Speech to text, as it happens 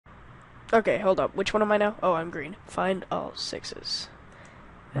Okay, hold up. Which one am I now? Oh, I'm green. Find all sixes.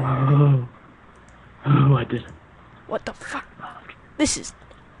 Oh, I did. What the fuck? This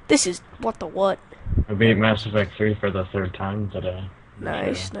is what the what? I beat Mass Effect 3 for the 3rd time today.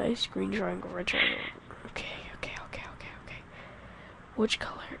 Nice, nice. Green triangle, red triangle. Okay. Which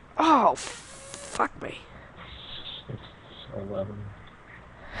color? Oh, fuck me. 11.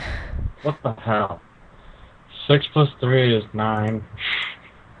 What the hell? 6 plus 3 is 9.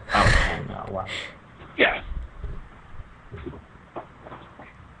 Oh, no, wow. Yeah.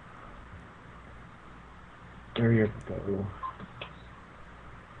 There you go.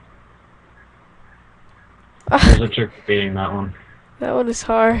 There's a trick to beating that one. That one is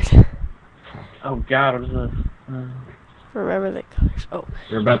hard. Oh god, what is this? Remember the colors. Oh.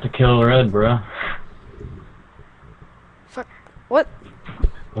 You're about to kill red, bro. Fuck. What?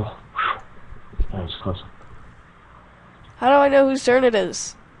 Oh, that was close. How do I know whose turn it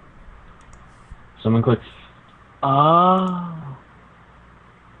is? Someone click. Oh.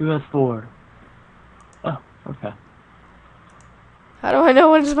 Who has 4? Oh, okay. How do I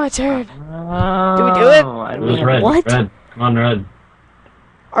know when it's my turn? Oh, Do we do it? I It don't was know. red. What? Red. Come on, red.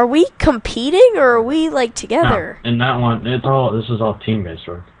 Are we competing or are we like together? No, in that one, this is all team-based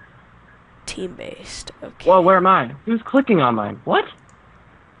work. Team based. Okay. Whoa, where am I? Who's clicking on mine? What?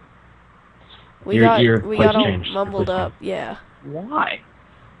 we your got all changed. Your mumbled place up. Yeah. Why?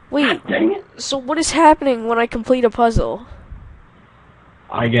 Wait. Dang it. So what is happening when I complete a puzzle?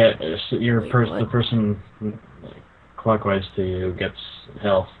 I get Wait, the what? person clockwise to you gets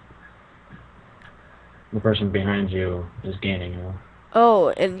health. The person behind you is gaining health. Oh,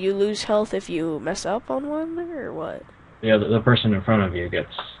 and you lose health if you mess up on one, or what? Yeah, the person in front of you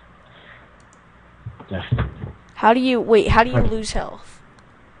gets. Yeah. How do you lose health?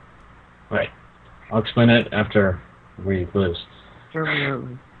 Wait, I'll explain it after we lose.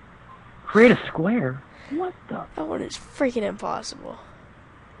 Create a square? What the? That one is freaking impossible.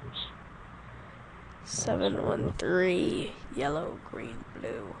 713 yellow, green,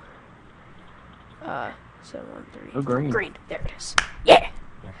 blue. 713. Oh, green. Green. There it is. Yeah.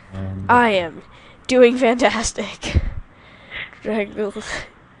 And I am doing fantastic. Triangle.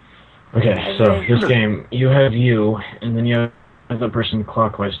 okay, so this game, you have you, and then you have the person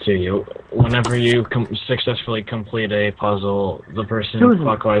clockwise to you. Whenever you successfully complete a puzzle, the person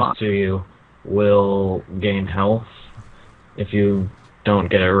clockwise to you will gain health. If you don't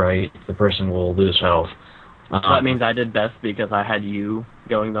get it right, the person will lose health. That means I did best because I had you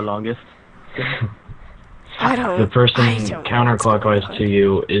going the longest. The person counterclockwise to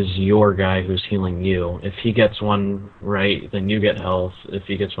you is your guy who's healing you. If he gets one right, then you get health. If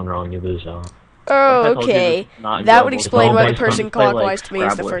he gets one wrong, you lose health. Oh, I told you okay. this is not That would doable. explain all why the based on person play, like, clockwise to me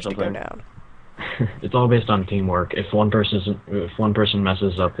is the Scrabble or first to go something. down. It's all based on teamwork. If one person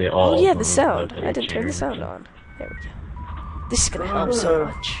messes up, they all. Oh yeah, the sound. have I a didn't turn the chain sound reaction. on. There we go. This is gonna help so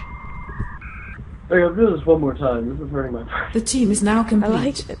much. Okay, I'll do this one more time. This is hurting my brain. The team is now I complete.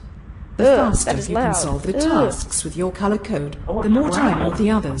 like it. The Ugh, faster that is you can loud. solve the Ugh. tasks with your color code, the more time will the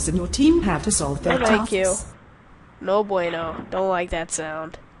others in your team have to solve their No, tasks. thank you. No bueno. Don't like that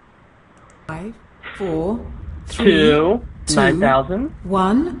sound. 5, 4, 3, 2, 2, 9,000.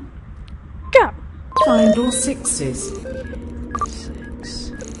 1. Go. Find all sixes.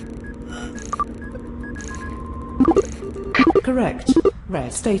 6. Correct.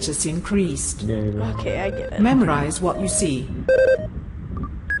 Red status increased. Okay, I get it. Memorize what you see. 4,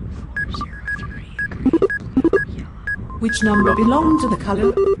 0, 3. Yellow. Which number belonged to the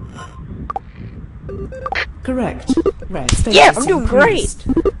color? Correct. Red status Yeah, I'm doing great. increased.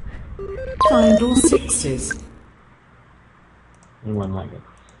 Find all sixes. And one like it.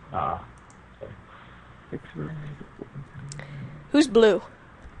 Who's blue?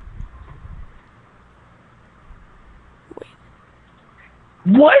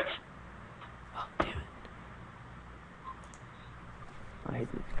 What? Oh, damn it. I hate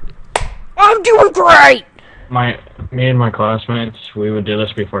this. I'm doing great! Me and my classmates, we would do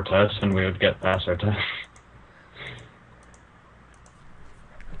this before tests, and we would get past our tests.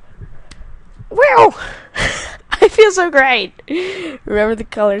 Wow! I feel so great! Remember the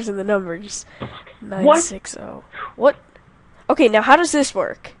colors and the numbers. 960. What? Okay, now how does this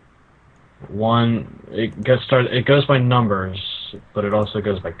work? It goes by numbers, but it also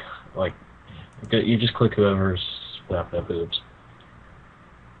goes by you just click whoever's that boobs.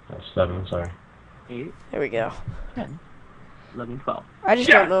 That's 7. Sorry. 8, There we go. 10, 11, 12. I just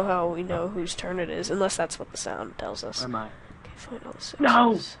don't know how we know whose turn it is, unless that's what the sound tells us. Where am I? Okay, find all the sixes.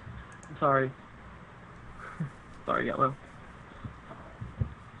 No! I'm sorry. Sorry, Yellow.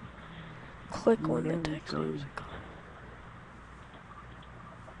 Click when the text Really? music.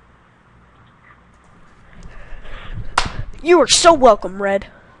 You are so welcome, Red.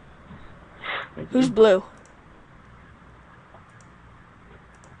 Who's blue?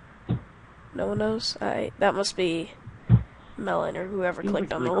 No one knows? That must be Melon or whoever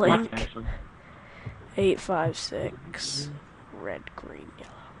clicked on the link. 8, 5, 6. Red, green,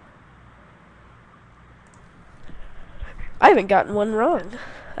 yellow. I haven't gotten one wrong,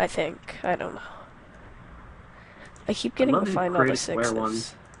 I think. I don't know. I keep getting to find all the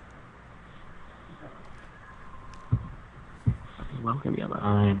sixes. Welcome, yellow.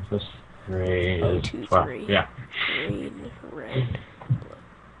 9 plus 3 Oh, is 2, 12. 3. Yeah. Green, red,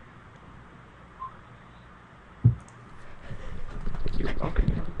 You're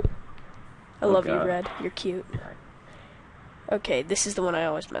welcome. I love you, God. Red. You're cute. Okay, this is the one I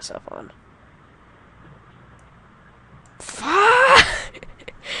always mess up on.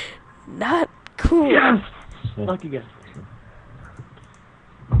 Not cool. Yes! Lucky guess.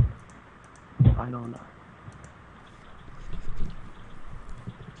 I don't know.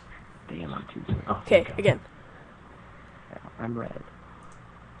 Damn, I'm too good. Oh, Okay, again. yeah, I'm red.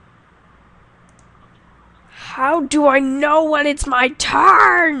 How do I know when it's my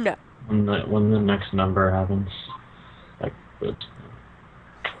turn? When the next number happens. Like, oops.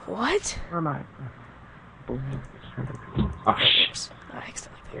 What? Where am I? Oh, shit. I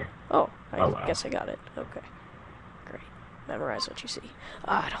accidentally cleared. Oh, I Oh, wow. guess I got it. Okay. Great. Memorize what you see.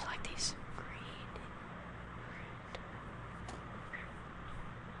 I don't like these.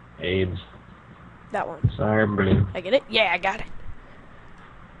 Green. AIDS. That one. Sorry, blue. I get it? Yeah, I got it.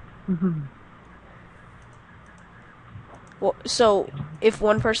 Well, so, if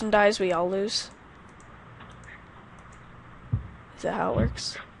one person dies, we all lose? Is that how it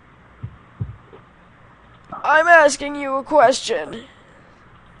works? I'm asking you a question.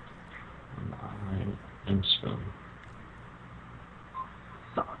 And spoon.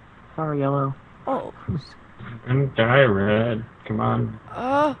 Sorry, yellow. Oh. And die, red. Come on.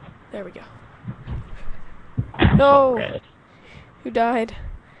 There we go. No. Red. Who died?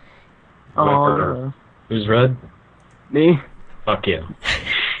 Oh, Who's red? me? Fuck you.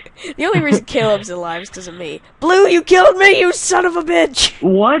 The only reason Caleb's alive is because of me. Blue, you killed me, you son of a bitch!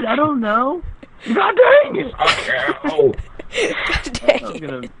 What? I don't know. God dang it! Oh. God I was dang it.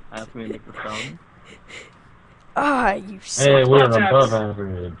 gonna ask me to make the sound. You Hey, suck. we're above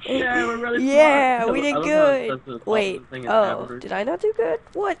average. Yeah, we're really Yeah, smart. we did I love how good. it says the Wait, thing is oh, average. did I not do good?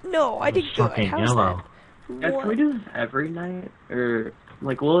 What? No, I did good. Fucking How's yellow. that? Guys, What? can we do this every night? Or,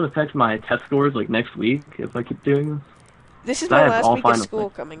 like, will it affect my test scores, like, next week if I keep doing this? This is I my have last all week of final school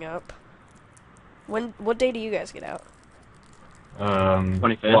things. coming up. What day do you guys get out?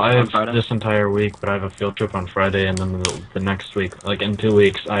 25th Well, I on have Friday. this entire week, but I have a field trip on Friday, and then the next week, like in 2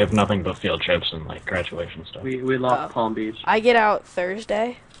 weeks, I have nothing but field trips and like graduation stuff. We lost Palm Beach. I get out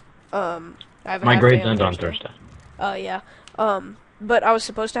Thursday. I have a My half day grades end on Thursday. Thursday. Oh, yeah. But I was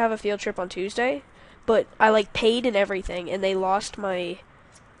supposed to have a field trip on Tuesday, but I, like, paid and everything, and they lost my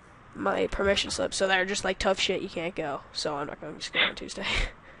permission slip, so they're just like, tough shit, you can't go. So I'm not going to school on Tuesday.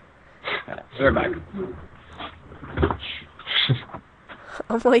 We're back.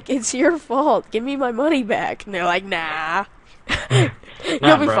 I'm like, it's your fault. Give me my money back. And they're like, nah.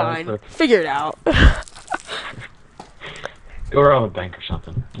 You'll be bro, fine. it's okay. Figure it out. Go rob a bank or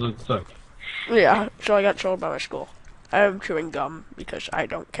something. It's okay. Yeah, so I got trolled by my school. I'm chewing gum because I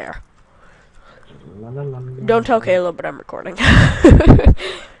don't care. Don't tell Caleb, but I'm recording. I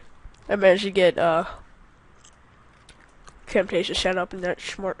managed to get Camtasia set up in that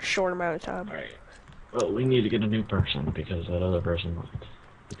short amount of time. Alright. Well, we need to get a new person because that other person left.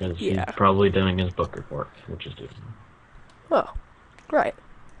 Because Yeah. he's probably doing his book report, which is due. Oh, right.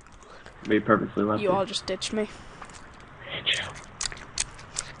 We purposely left. You all just ditched me. Hey, Joe.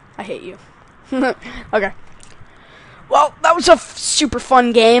 I hate you. Okay. Well, that was a super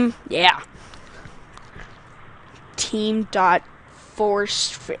fun game. Yeah.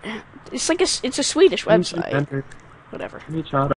 Team.force. It's like it's a Swedish website. Whatever. Hey, child.